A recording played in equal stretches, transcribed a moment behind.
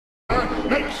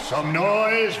Make some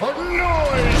noise for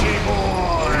Noisy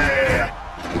Boy!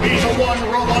 He's a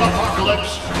one-robot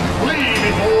apocalypse, flee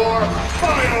before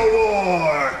Final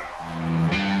War!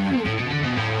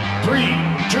 3,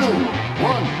 2,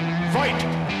 1, fight!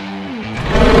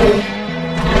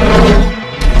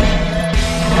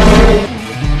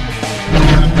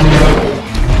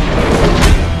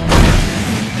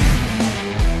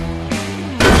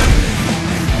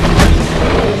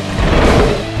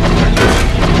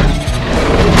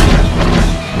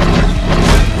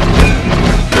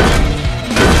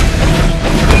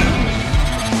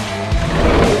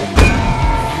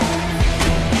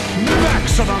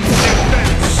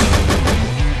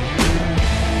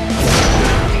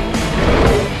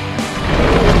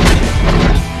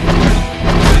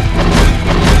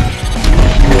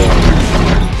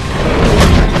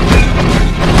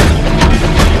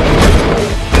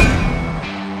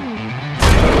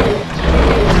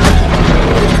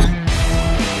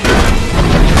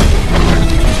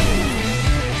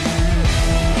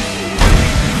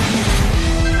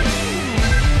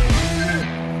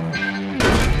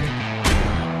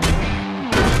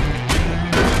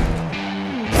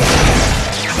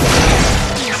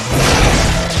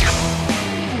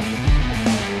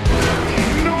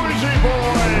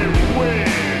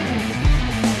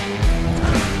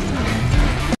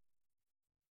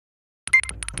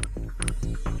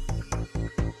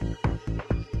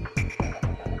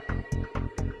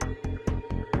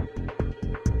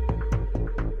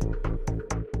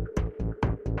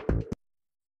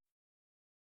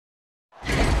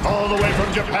 All the way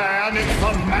from Japan, it's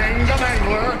the Manga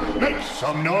Mangler. Make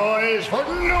some noise for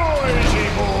Noisy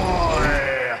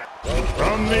Boy!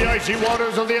 From the icy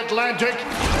waters of the Atlantic,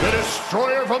 the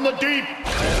destroyer from the deep,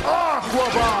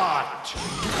 Aquabot!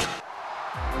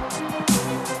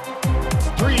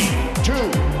 3, 2,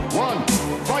 1,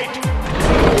 fight!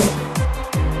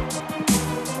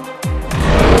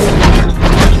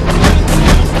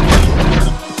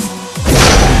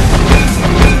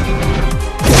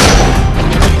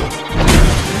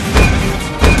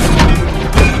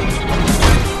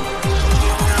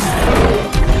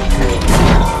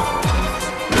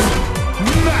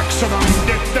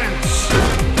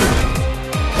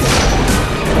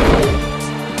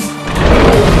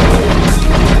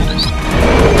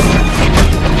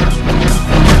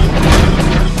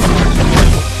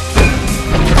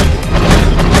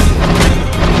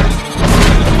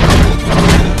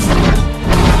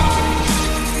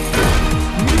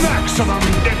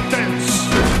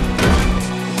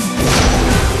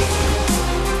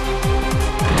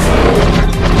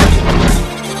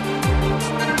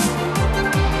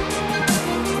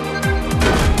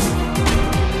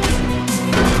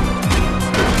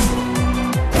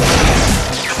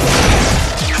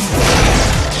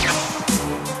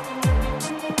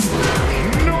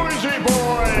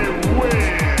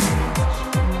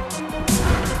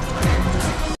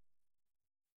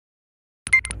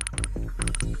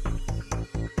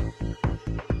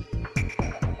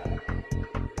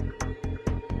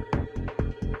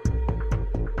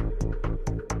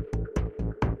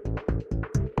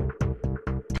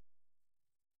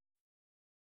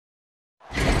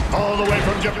 All the way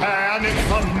from Japan, it's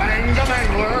the Manga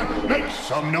Mangler. Make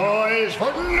some noise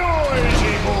for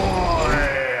Noisy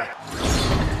Boy!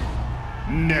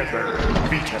 Never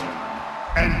beaten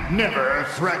and never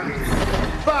threatened.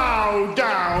 Bow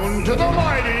down to the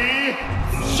mighty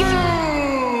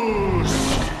Zeus!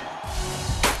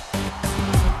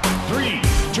 3,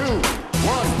 2,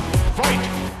 1, fight!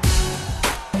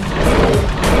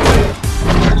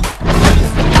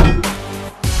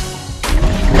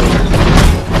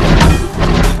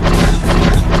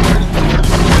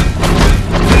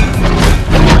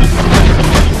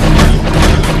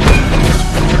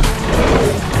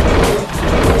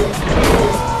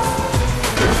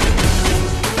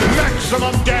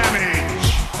 Maximum damage!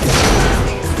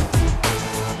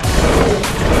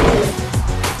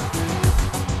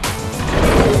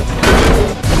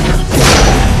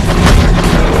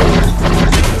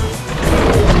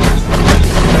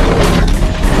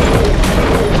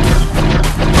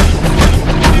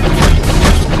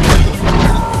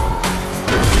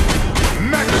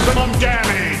 Maximum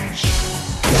damage!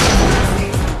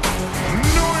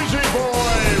 Noisy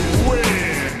Boy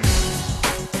wins!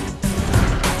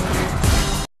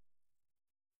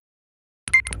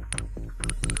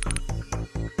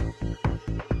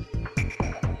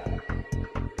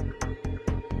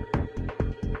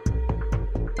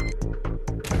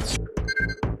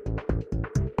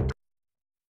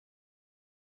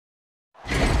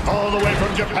 All the way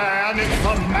from Japan, it's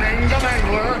the Manga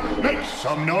Mangler. Make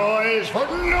some noise for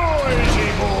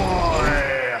Noisy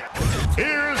Boy!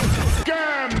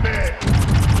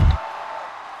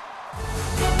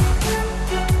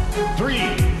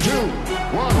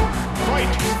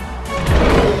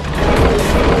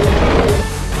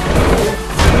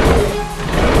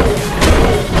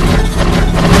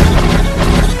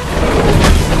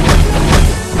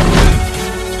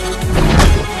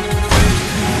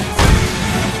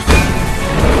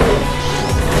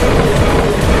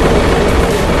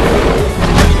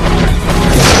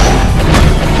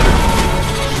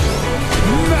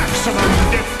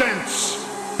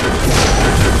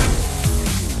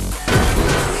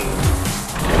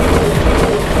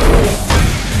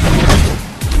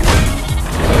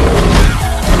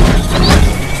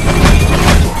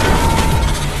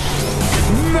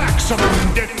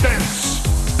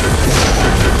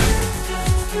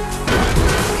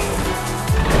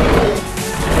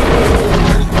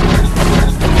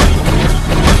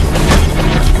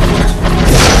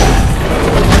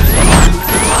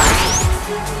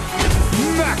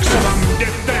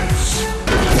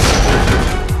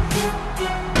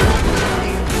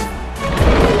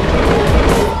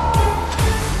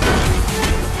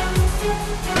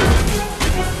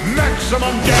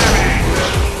 maximum damage.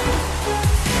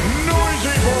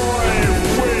 Noisy Boy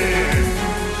wins.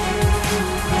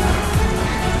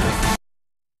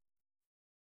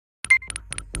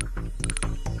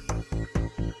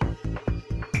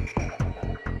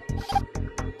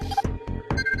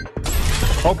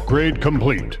 Upgrade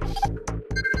complete.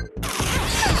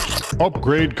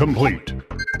 Upgrade complete.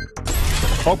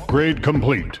 Upgrade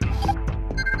complete.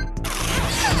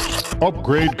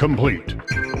 Upgrade complete.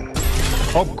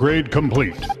 Upgrade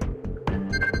complete.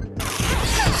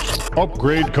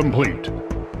 Upgrade complete.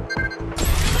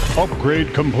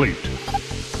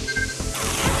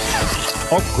 Upgrade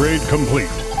complete.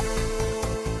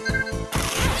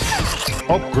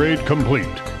 Upgrade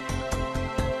complete.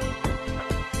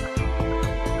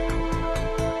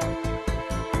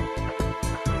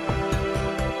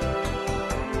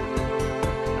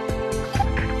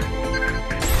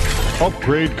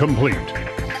 Upgrade complete. Upgrade complete.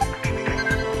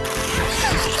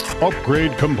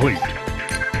 Upgrade complete.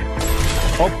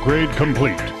 Upgrade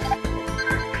complete.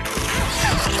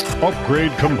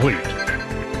 Upgrade complete.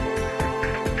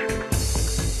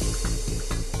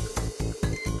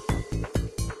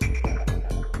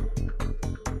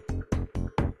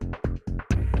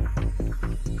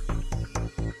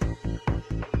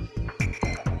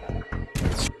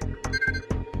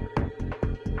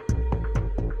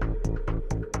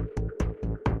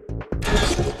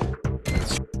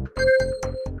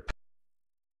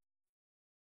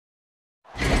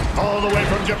 All the way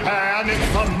from Japan, it's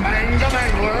the Manga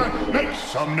Mangler. Make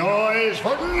some noise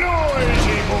for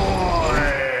Noisy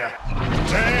Boy.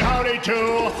 Say howdy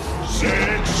to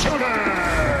Zeus.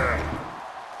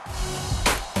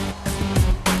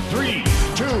 3,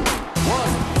 2, 1,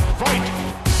 fight!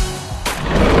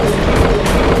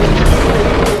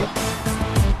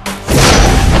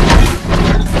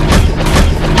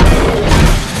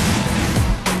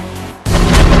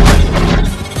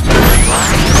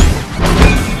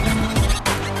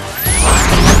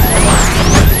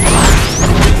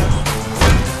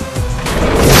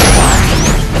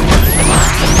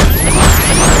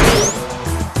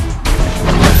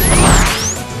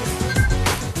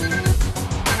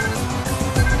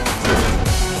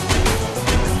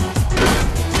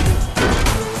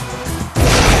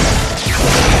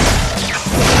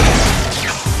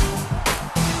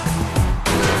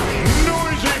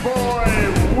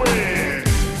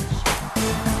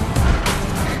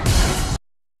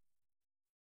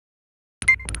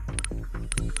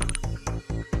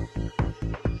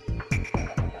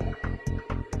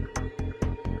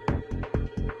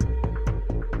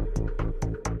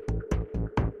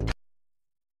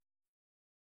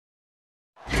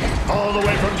 All the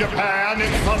way from Japan,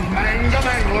 it's the Manga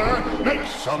Mangler. Make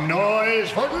some noise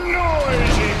for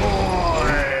Noisy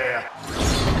Boy.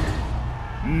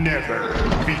 Never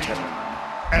beaten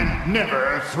and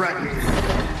never threatened.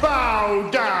 Bow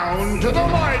down to the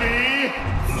mighty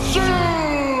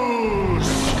Zeus.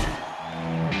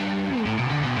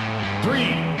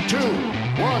 3, 2,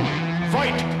 1,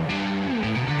 fight!